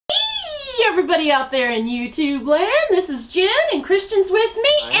everybody out there in YouTube land. This is Jen and Christian's with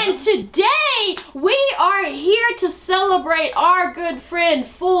me, and today we are here to celebrate our good friend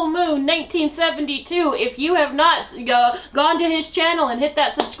Foolmoon1972. If you have not gone to his channel and hit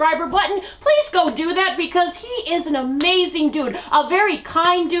that subscriber button, please go do that because he is an amazing dude, a very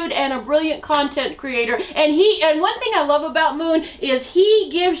kind dude and a brilliant content creator. And one thing I love about Moon is he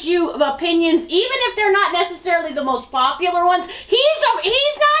gives you opinions even if they're not necessarily the most popular ones. He's not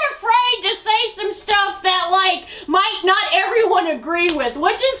afraid to say some stuff that might not everyone agree with,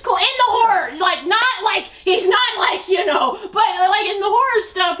 which is cool. In the horror, he's not but in the horror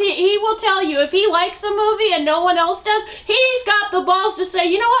stuff, he will tell you if he likes a movie and no one else does, he's got the balls to say,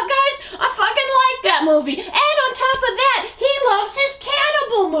 you know what guys, I fucking like that movie. And on top of that, he loves his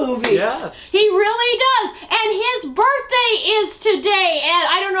cannibal movies. Yes. He really does. And his birthday is today, and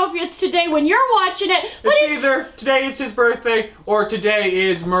I don't know if it's today when you're watching it, but it's either today is his birthday or today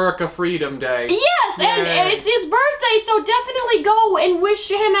is America Freedom Day. Yes, and it's his birthday, so definitely go and wish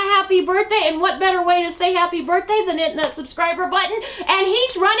him a happy birthday. And what better way to say happy birthday than hitting that subscriber button? And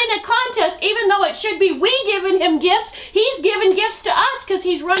he's running a contest, even though it should be we giving him gifts, he's giving gifts to us because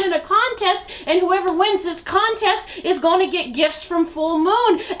he's running a contest, and whoever wins this contest is going to get gifts from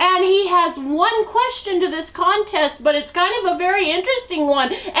Foolmoon. And he has one question to this contest, but it's kind of a very interesting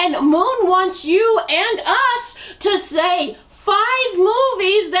one, and Moon wants you and us to say 5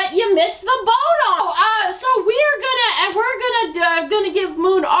 movies that you missed the boat on. So we're gonna give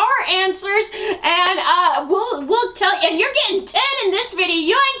Moon our answers, and we'll tell you. And you're getting 10 in this video.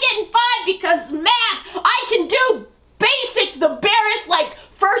 You ain't getting 5 because math. I can do basic, the barest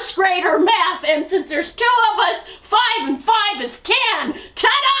first grader math, and since there's 2 of us, 5 and 5 is 10.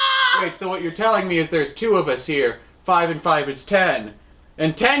 Ta-da! Wait, so what you're telling me is there's 2 of us here. 5 and 5 is 10.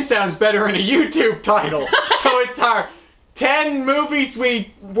 And 10 sounds better in a YouTube title. So it's our 10 movies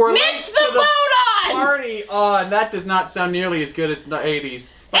we were missed the boat on! Party on. That does not sound nearly as good as the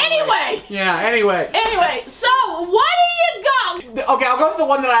 80s. Anyway! Yeah, anyway. Anyway, so what do you got? Okay, I'll go with the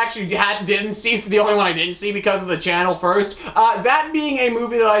one that I actually didn't see, the only one I didn't see because of the channel first. That being a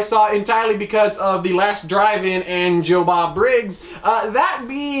movie that I saw entirely because of The Last Drive-In and Joe Bob Briggs. That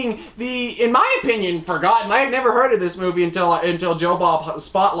being in my opinion, forgotten. I had never heard of this movie until Joe Bob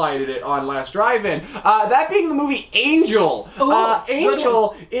spotlighted it on Last Drive-In. That being the movie Angel.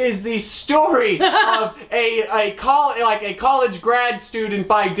 Angel is the story of a college grad student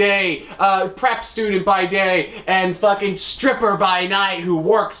by day, prep student by day, and fucking stripper by night who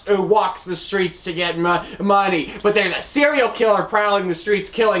walks the streets to get money. But there's a serial killer prowling the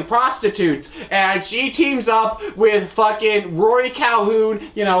streets killing prostitutes, and she teams up with fucking Rory Calhoun,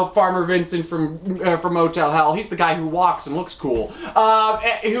 you know, Farmer Vincent from Motel Hell. He's the guy who walks and looks cool.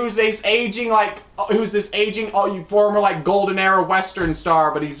 Who's this aging former golden era western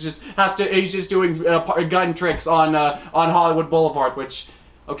star, but he's just doing gun tricks on Hollywood Boulevard, which,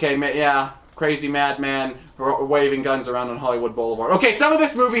 okay, yeah, crazy madman waving guns around on Hollywood Boulevard. Okay, some of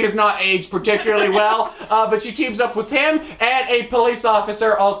this movie has not aged particularly well, but she teams up with him and a police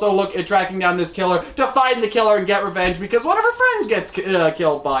officer also tracking down this killer to find the killer and get revenge because one of her friends gets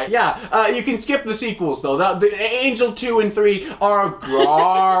killed by. Yeah, you can skip the sequels though. The Angel 2 and 3 are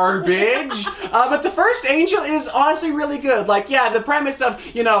garbage, but the first Angel is honestly really good. Yeah, the premise of,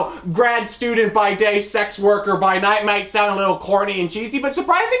 you know, grad student by day, sex worker by night might sound a little corny and cheesy, but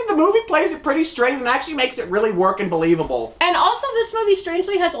surprisingly the movie plays it pretty straight and actually makes it really work and believable. And also this movie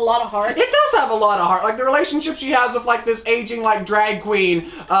strangely has a lot of heart. It does have a lot of heart. The relationship she has with this aging drag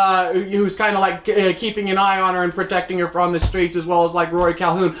queen who's kind of keeping an eye on her and protecting her from the streets, as well as Rory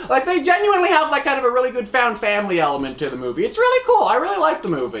Calhoun. They genuinely have kind of a really good found family element to the movie. It's really cool. I really like the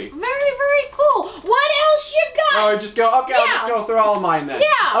movie. Very, very cool. What else you got? Oh, okay, yeah. I'll just go through all of mine then.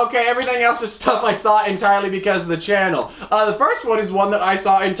 Yeah. Okay, everything else is stuff I saw entirely because of the channel. The first one is one that I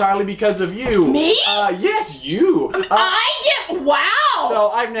saw entirely because of you. Me? Yes, you. Wow.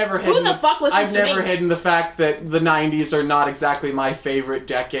 So I've never hidden. Who the fuck listens to me? I've never hidden the fact that the 90s are not exactly my favorite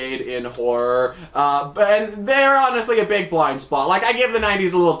decade in horror. And they're honestly a big blind spot. I give the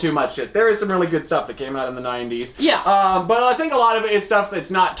 90s a little too much shit. There is some really good stuff that came out in the 90s. Yeah. But I think a lot of it is stuff that's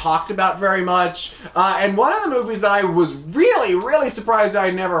not talked about very much. And one of the movies that I was really, really surprised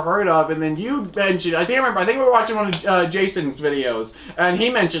I'd never heard of, and then you mentioned, I think we were watching one of Jason's videos, and he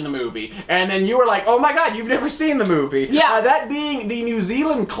mentioned the movie, and then you were like, oh my god, god, you've never seen the movie. Yeah. That being the New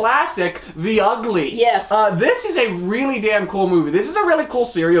Zealand classic, The Ugly. Yes. This is a really damn cool movie. This is a really cool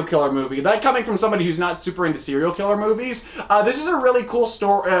serial killer movie. That coming from somebody who's not super into serial killer movies, this is a really cool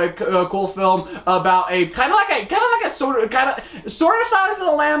story, cool film about a kind of like a sort of Silence of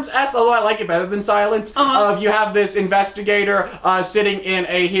the Lambs, although I like it better than Silence. You have this investigator sitting in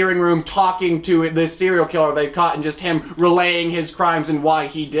a hearing room talking to this serial killer they've caught, and just him relaying his crimes and why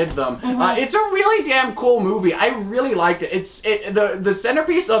he did them. It's a really damn cool movie. I really liked it. The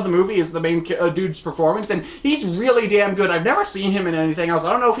centerpiece of the movie is the main dude's performance, and he's really damn good. I've never seen him in anything else.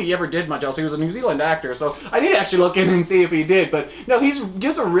 I don't know if he ever did much else. He was a New Zealand actor, so I need to actually look in and see if he did. But no, he's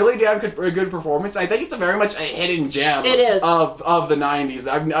gives a really damn good performance. I think it's a very much a hidden gem. It is of the '90s.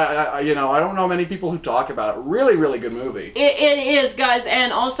 I don't know many people who talk about it. Really, really good movie. It is, guys,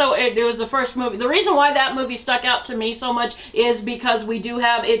 and also it was the first movie. The reason why that movie stuck out to me so much is because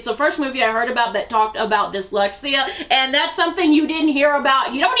it's the first movie I heard about that talked about dyslexia, and that's something you didn't hear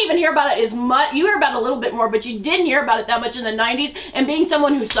about. You don't even hear about it as much. You hear about it a little bit more, but you didn't hear about it that much in the '90s. And being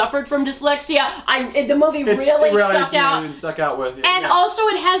someone who suffered from dyslexia, the movie really stuck out. Stuck out with you. And also,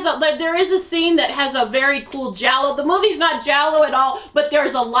 it has there is a scene that has a very cool giallo. The movie's not giallo at all, but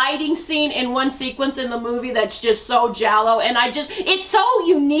there's a lighting scene in one sequence in the movie that's just so giallo, and it's so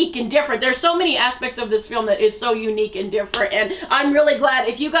unique and different. There's so many aspects of this film that is so unique and different, and I'm really glad.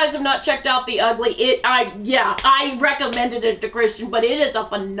 If you guys have not checked out The Ugly, I recommended it to Christian, but it is a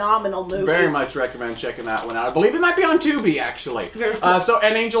phenomenal movie. Very much recommend checking that one out. I believe it might be on Tubi, actually. Very cool.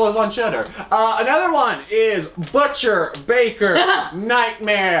 And Angel is on Shudder. Another one is Butcher, Baker,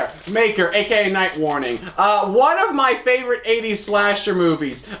 Nightmare Maker, aka Night Warning. One of my favorite 80s slasher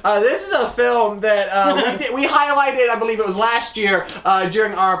movies. This is a film that we highlighted, I believe it was last year,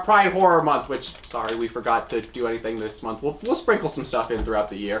 during our Pride Horror Month, which, sorry, we forgot to do anything this month. We'll sprinkle some stuff in throughout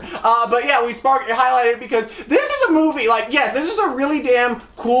the year. But yeah, we highlighted it because this is a movie, like, yes, this is a really damn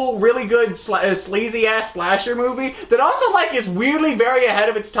cool, really good, sleazy-ass slasher movie that also, like, is weirdly very ahead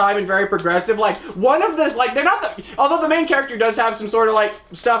of its time and very progressive. Like, one of the, like, they're not the, although the main character does have some sort of, like,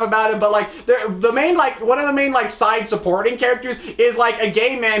 stuff about him, but, like, the main, like, one of the main, like, side supporting characters is, like, a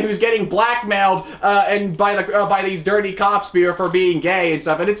gay man who's getting blackmailed, and by these dirty cops for being gay and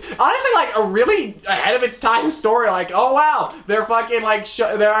stuff, and it's honestly, like, a really ahead of its time story. Like, oh wow, they're fucking, like,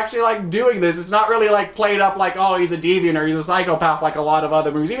 they're actually, like, doing this. It's not really, like, played up like, oh, he's a deviant or he's a psychopath like a lot of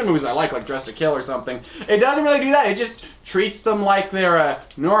other movies, even movies I like Dressed to Kill or something. It doesn't really do that. It just treats them like they're a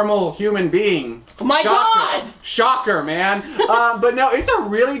normal human being. Oh my God! Shocker, man. But no, it's a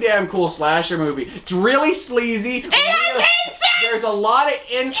really damn cool slasher movie. It's really sleazy. It has incest! There's a lot of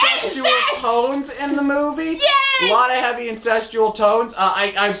incestual tones in the movie. Yay! A lot of heavy incestual tones.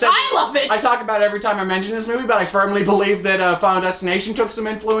 I've said I love it. I talk about it every time I mention this movie, but I firmly believe that Final Destination took some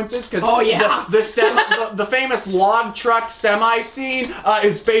influences, because the famous log truck semi scene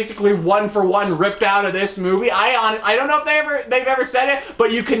is basically one for one ripped out of this movie. I don't know if they've ever said it,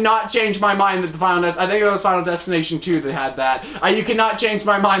 but you cannot change my mind that I think it was Final Destination 2 that had that. You cannot change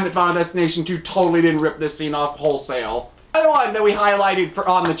my mind that Final Destination 2 totally didn't rip this scene off wholesale. Another one that we highlighted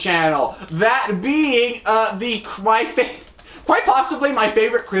on the channel, that being quite possibly my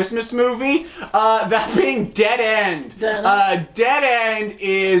favorite Christmas movie, that being Dead End. Dead End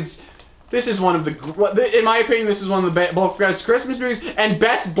is... This is one of the, in my opinion, this is one of the both best Christmas movies and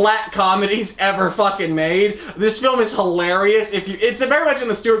best black comedies ever fucking made. This film is hilarious. It's very much in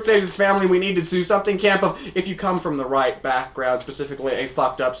the Stuart Saves His Family, we need to do something camp of, if you come from the right background, specifically a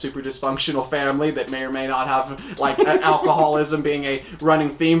fucked up, super dysfunctional family that may or may not have, like, alcoholism being a running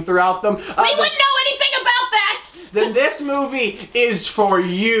theme throughout them. We wouldn't know anything about that! Then this movie is for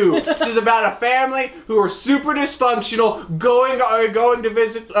you. This is about a family who are super dysfunctional, going to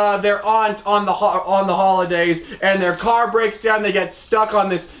visit their aunt on the holidays, and their car breaks down. They get stuck on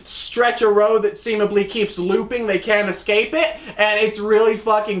this stretch of road that seemingly keeps looping. They can't escape it, and it's really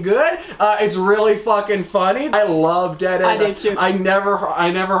fucking good. It's really fucking funny. I love Dead End. I did too. I never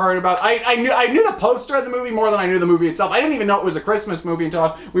heard about. I knew the poster of the movie more than I knew the movie itself. I didn't even know it was a Christmas movie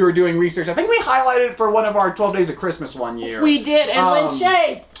until we were doing research. I think we highlighted it for one of our 12 Days of Christmas one year. We did, and Lynn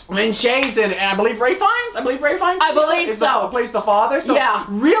Shay. Lynn Shay's in it, and I believe Ray Fiennes. I believe so. Plays the father. So yeah,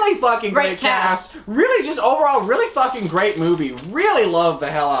 really fucking great cast. Really, just overall, really fucking great movie. Really love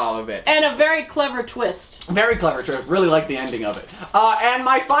the hell out of it. And a very clever twist. Very clever twist. Really like the ending of it. And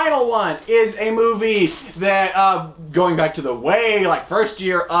my final one is a movie that, going back to the first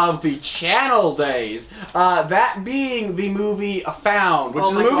year of the channel days, that being the movie Found, which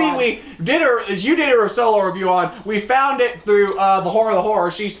is a movie we did you did a solo review on. We found it through the Horror.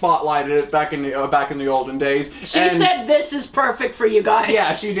 She's spotlighted it back in the olden days. She said this is perfect for you guys.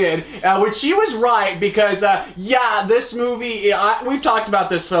 Yeah, she did. Which she was right, because yeah, this movie, we've talked about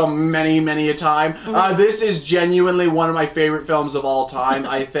this film many a time. This is genuinely one of my favorite films of all time.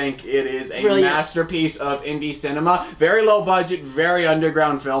 I think it is a masterpiece of indie cinema. Very low budget, very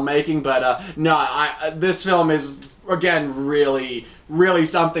underground filmmaking, but no, this film is, again, really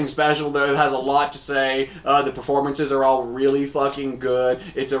something special. That it has a lot to say. The performances are all really fucking good.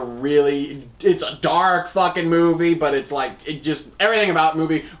 It's a dark fucking movie, but it's like, everything about the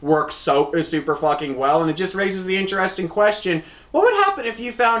movie works super fucking well, and it just raises the interesting question: what would happen if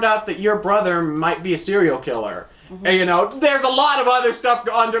you found out that your brother might be a serial killer? And, you know, there's a lot of other stuff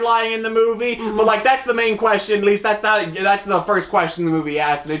underlying in the movie, but like, that's the main question. At least that's the first question the movie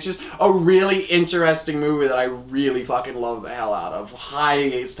asked, and it's just a really interesting movie that I really fucking love the hell out of.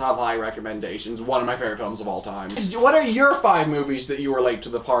 High recommendations. One of my favorite films of all time. What are your 5 movies that you were late to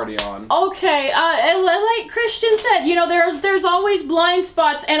the party on? Okay, like Christian said, you know, there's always blind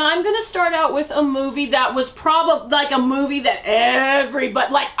spots, and I'm gonna start out with a movie that was probably like a movie that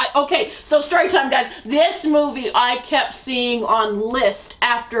everybody okay, so story time, guys. This movie I kept seeing on list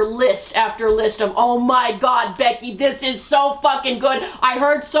after list after list of, oh my god, Becky, this is so fucking good. I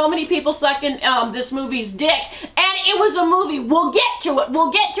heard so many people sucking this movie's dick, and it was a movie. We'll get to it.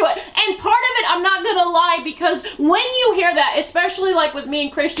 And part of it, I'm not gonna lie, because when you hear that, especially like with me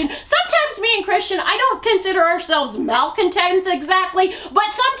and Christian, sometimes me and Christian, I don't consider ourselves malcontents exactly, but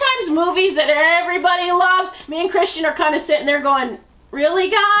sometimes movies that everybody loves, me and Christian are kind of sitting there going, really,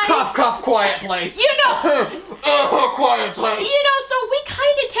 guys? Cough, cough, quiet place. You know. Quiet place. You know, so we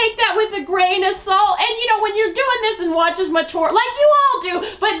kind of take that with a grain of salt. And, you know, when you're doing this and watch as much horror, like you all do,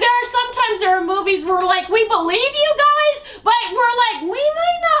 but there are movies where, like, we believe you guys, but we're like, we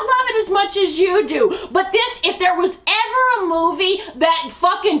might not love it as much as you do. But this, if there was ever a movie that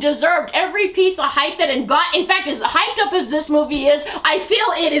fucking deserved every piece of hype that it got, in fact, as hyped up as this movie is, I feel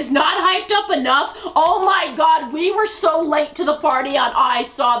it is not hyped up enough. Oh my god, we were so late to the party on I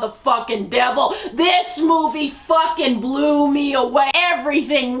Saw the Fucking Devil. This movie fucking blew me away.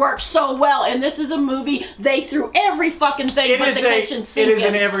 Everything works so well, and this is a movie they threw every fucking thing but the kitchen sink. It is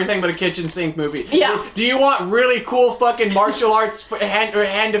an everything but a kitchen sink movie. Yeah. Do you want really cool fucking martial arts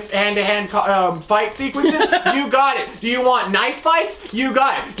hand-to-hand fight sequences? You got it. Do you want knife fights? You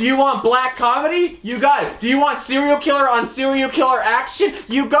got it. Do you want black comedy? You got it. Do you want serial killer on serial killer action?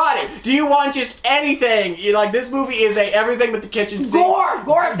 You got it. Do you want just anything? This movie is a everything but the kitchen sink.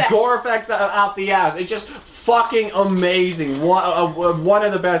 Gore effects out the ass. It's just fucking amazing. One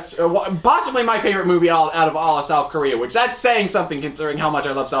of the best, possibly my favorite movie out of all of South Korea, which that's saying something considering how much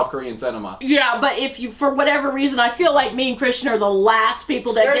I love South Korean cinema. Yeah, but if you, for whatever reason, I feel like me and Christian are the last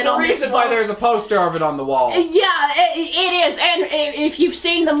people that get on this boat. There's a reason why there's a poster of it on the wall. Yeah, it is, and if you've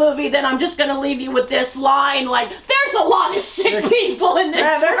seen the movie, then I'm just gonna leave you with this line, like, there's a lot of sick people in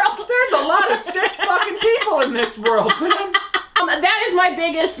this world. There's a lot of sick fucking people in this world, man. That is my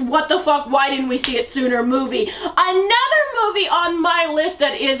biggest what the fuck, why didn't we see it sooner movie. Another movie on my list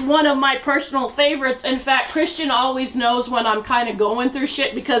that is one of my personal favorites, in fact, Christian always knows when I'm kind of going through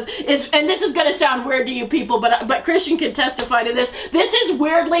shit, because and this is gonna sound weird to you people, but Christian can testify to this. This is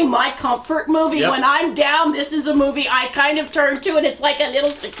weirdly my comfort movie. Yep. When I'm down, this is a movie I kind of turn to, and it's like a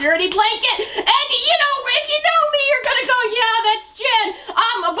little security blanket. And you know, if you know me, you're gonna go, yeah, that's Jen.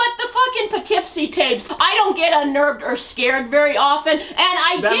 But the fucking Poughkeepsie tapes, I don't get unnerved or scared very often,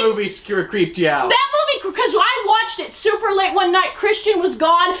 and that movie creeped you out. That movie, because I watched it super late one night, Christian was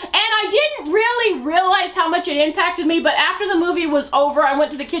gone, and I didn't really realize how much it impacted me, but after the movie was over, I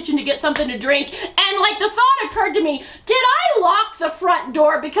went to the kitchen to get something to drink, and like the thought occurred to me, did I lock the front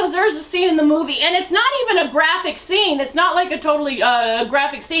door? Because there's a scene in the movie, and it's not even a graphic scene, it's not like a totally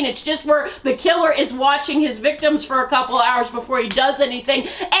graphic scene, it's just where the killer is watching his victims for a couple hours before he does anything,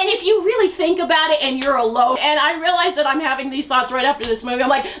 and if you really think about it and you're alone, and I realize that I'm having these thoughts right after this movie, I'm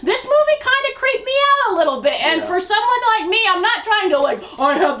like, this movie kind of creeped me out a little bit, and for someone like me, I'm not trying to like,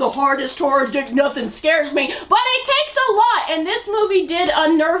 I have the hardest horror dick, nothing scares me, but it takes a lot, and this movie did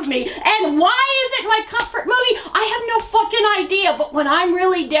unnerve me, and why is it my comfort movie? I have no fucking idea, but when I'm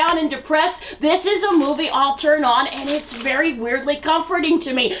really down and depressed, this is a movie I'll turn on, and it's very weirdly comforting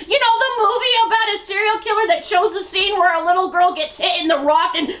to me. You know, the movie about a serial killer that shows a scene where a little girl gets hit in the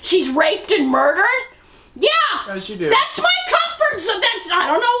rock and she's raped and murdered? Yeah! As you do. That's my comfort zone! I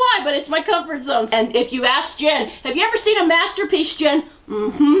don't know why, but it's my comfort zone. And if you ask Jen, have you ever seen a masterpiece, Jen?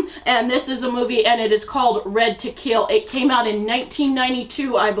 And this is a movie, and it is called Red to Kill. It came out in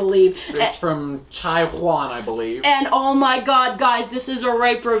 1992, I believe. It's from Taiwan, I believe. And oh my god, guys, this is a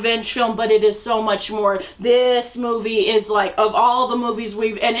rape revenge film, but it is so much more. This movie is like, of all the movies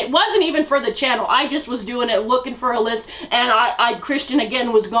and it wasn't even for the channel. I just was doing it, looking for a list, and Christian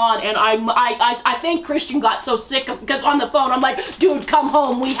again was gone, and I think Christian got so sick of, because on the phone, I'm like, dude, come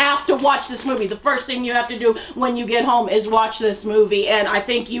home, we have to watch this movie. The first thing you have to do when you get home is watch this movie, and I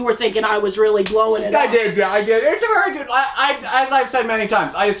think you were thinking I was really blowing it up. I did. It's a very good, as I've said many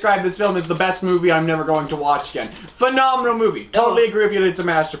times, I describe this film as the best movie I'm never going to watch again. Phenomenal movie. Totally agree with you that it's a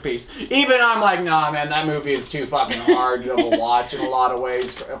masterpiece. Even I'm like, nah, man, that movie is too fucking hard to watch in a lot of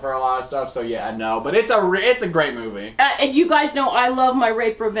ways for a lot of stuff, so yeah, no. But it's a great movie. And you guys know I love my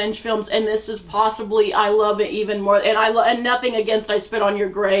rape revenge films, and this is possibly, I love it even more, and nothing against I Spit on Your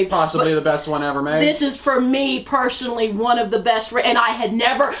Grave. Possibly the best one ever made. This is, for me, personally, one of the best, and I had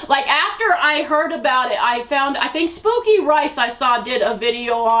never, like, after I heard about it, I think Spooky Rice I saw did a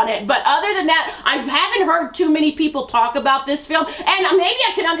video on it, but other than that, I haven't heard too many people talk about this film, and maybe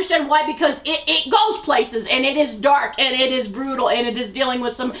I can understand why, because it goes places, and it is dark, and it is brutal, and it is dealing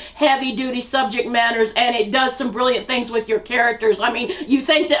with some heavy-duty subject matters, and it does some brilliant things with your characters. I mean, you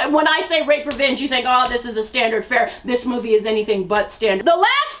think that, when I say rape revenge, you think, oh, this is a standard fare. This movie is anything but standard. The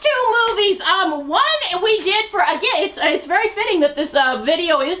last two movies, one we did for, again, it's very fitting that this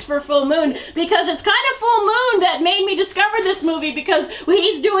video is for Full Moon, because it's kind of Full Moon that made me discover this movie, because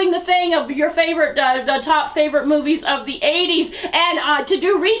he's doing the thing of your favorite, the top favorite movies of the 80s, and to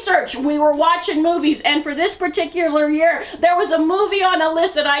do research, we were watching movies, and for this particular year, there was a movie on a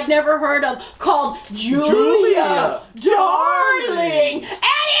list that I'd never heard of called Julia Darling,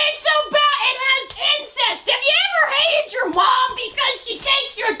 and it's about, it has incest. Have you ever hated your mom because she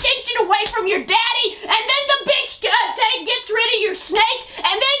takes your attention away from your daddy, and then the bitch gets rid of your snake, and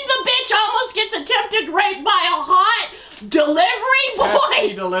then the bitch almost gets attempted rape by a hot delivery boy?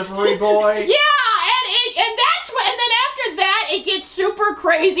 Pepsi delivery boy? Yeah, and that's what, and then after that, it gets super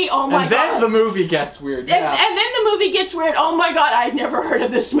crazy. Oh my god. And then the movie gets weird. Yeah. And then the movie gets weird. Oh my god, I'd never heard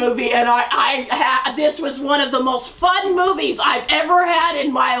of this movie, and this was one of the most fun movies I've ever had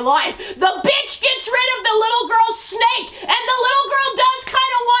in my life. The bitch gets rid of the little girl's snake, and the little girl does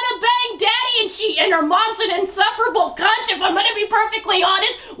kind of want to bang daddy, and her mom's an insufferable cunt, if I'm gonna be perfectly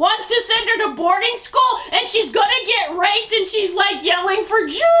honest, wants to send her to boarding school, and she's gonna get raped, and she's like yelling for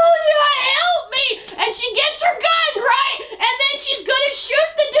Julia, help me, and she gets her gun, right? And then she's gonna shoot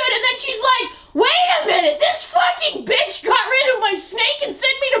the dude, and then she's like, wait a minute, this fucking bitch got rid of my snake and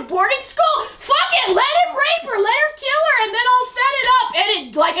sent me to boarding school? Fuck it, let him rape her, let her kill her, and then I'll set it up. And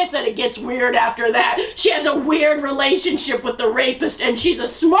it, like I said, it gets weird after that. She has a weird relationship with the rapist, and she's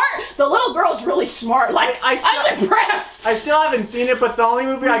the little girl's really smart. Like, I was impressed. I still haven't seen it, but the only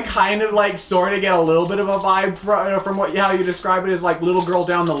movie I kind of like sort of get a little bit of a vibe from how you describe it is like Little Girl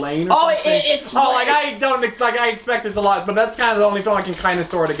Down the Lane or something. It's like I expect this a lot, but that's kind of the only film I can kind of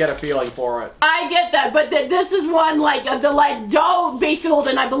sort of get a feeling for it. I get that, but this is one like don't be fooled,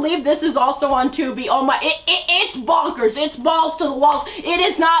 and I believe this is also on Tubi. Oh my, it's bonkers. It's balls to the walls. It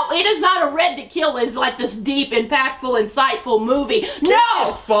is not a Red to Kill. It's like this deep, impactful, insightful movie. No,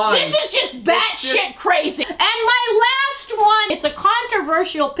 it's fun. This is just batshit crazy. And my last one, it's a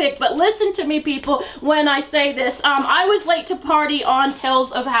controversial pick, but listen to me, people, when I say this. I was late to party on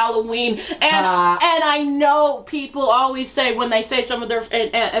Tales of Halloween, and I know people always say when they say some of their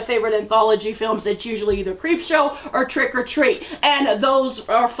favorite anthology films, it's usually either Creepshow or Trick or Treat, and those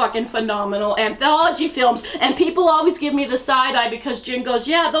are fucking phenomenal anthology films, and people always give me the side eye because Jen goes,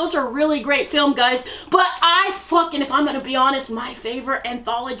 yeah, those are really great film, guys, but if I'm gonna be honest, my favorite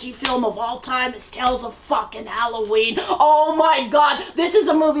anthology film of all time is Tales of fucking Halloween. Oh my god, this is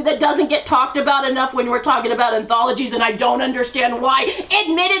a movie that doesn't get talked about enough when we're talking about anthologies, and I don't understand why.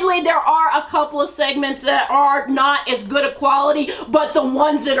 Admittedly, there are a couple of segments that are not as good a quality, but the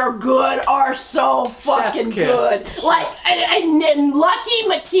ones that are good are so fucking good. Like, and Lucky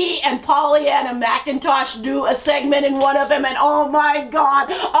McKee and Pollyanna McIntosh do a segment in one of them, and oh my god,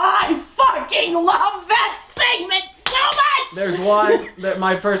 I fucking love that segment so much! There's one that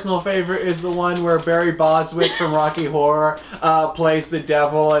my personal favorite is the one where Barry Boswick from Rocky Horror plays the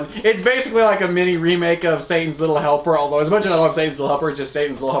devil, and it's basically like a mini remake of Satan's Little Helper, although as much as I love Satan's Little Helper, it's just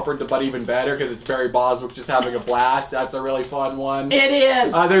Satan's Little Helper, but even better because it's Barry Boswick just having a blast. That's a really fun one. It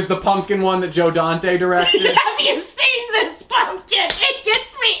is. There's the pumpkin one that Joe Dante directed. Have you seen this pumpkin? It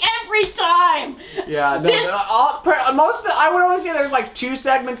gets me every time. Yeah, no, I would only say there's like 2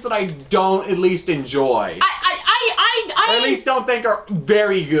 segments that I don't at least enjoy. I or at least don't think are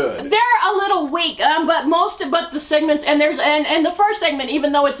very good. There are a little weak, but the segments, and the first segment,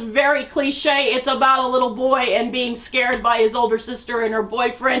 even though it's very cliche, it's about a little boy and being scared by his older sister and her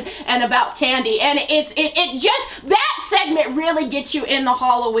boyfriend, and about candy, and it just, that segment really gets you in the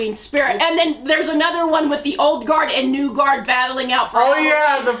Halloween spirit. And then there's another one with the old guard and new guard battling out for Halloween.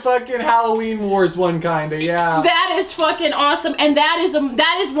 Yeah, the fucking Halloween Wars one, kinda, yeah. That is fucking awesome, and that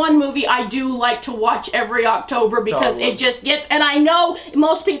is one movie I do like to watch every October, because it just gets, and I know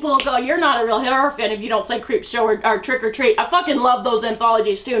most people will go, you're not a real horror fan if you don't say Creep Show or Trick or Treat. I fucking love those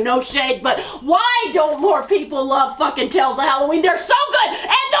anthologies too, no shade, but why don't more people love fucking Tales of Halloween? They're so good!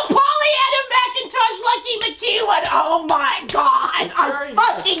 And the Polly Adam McIntosh Lucky McKee one, oh my god! I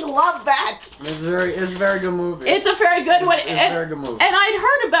fucking love that! It's a very good movie. It's a very good one. It's a very good movie. And I'd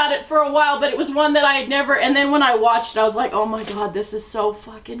heard about it for a while, but it was one that I had never, and then when I watched it, I was like, oh my god, this is so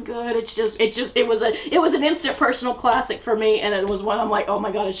fucking good. It was an instant personal classic for me, and it was one I'm like, oh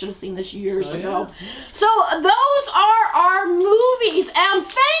my god, I should have seen this years ago. Yeah. So those are our movies, and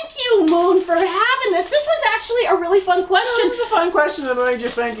thank you, Moon, for having this. This was actually a really fun question. This is a fun question that made you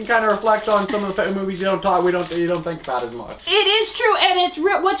think and kind of reflect on some of the movies you don't think about as much. It is true,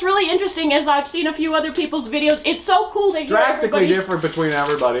 and what's really interesting is I've seen a few other people's videos. It's so cool to hear drastically different between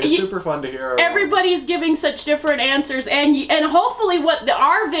everybody. It's super fun to hear. Everybody's giving such different answers, and hopefully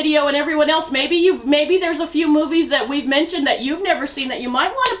our video and everyone else, maybe there's a few movies that we've mentioned that you've never seen that you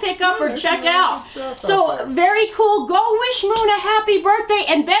might want to pick up or check out. So very cool. Go wish Moon a happy birthday,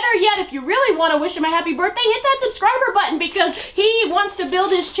 and better yet, if you really want to wish him a happy birthday, hit that subscriber button, because he wants to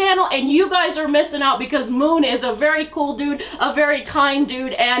build his channel and you guys are missing out, because Moon is a very cool dude, a very kind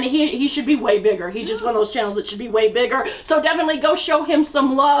dude, and he should be way bigger. He's just one of those channels that should be way bigger. So definitely go show him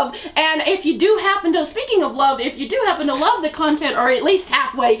some love. And if you do happen to, speaking of love, if you do happen to love the content, or at least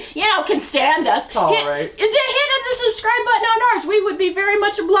halfway, can stand us, hit the subscribe button on ours. We would be very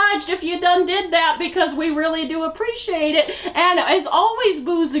much obliged if you did that, because we really do appreciate it. And as always,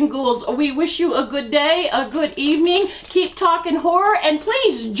 Boos and Ghouls, we wish you a good day, a good evening. Keep talking horror, and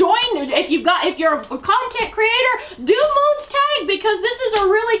please join, if you're a content creator, do Moon's tag, because this is a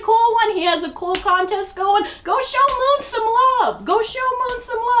really cool one. He has a cool contest going. Go show Moon some love. Go show Moon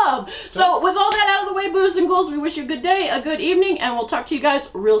some love. So with all that out of the way, Boos and Ghouls, we wish you a good day, a good evening, and we'll talk to you guys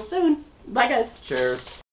real soon. Bye, guys. Cheers.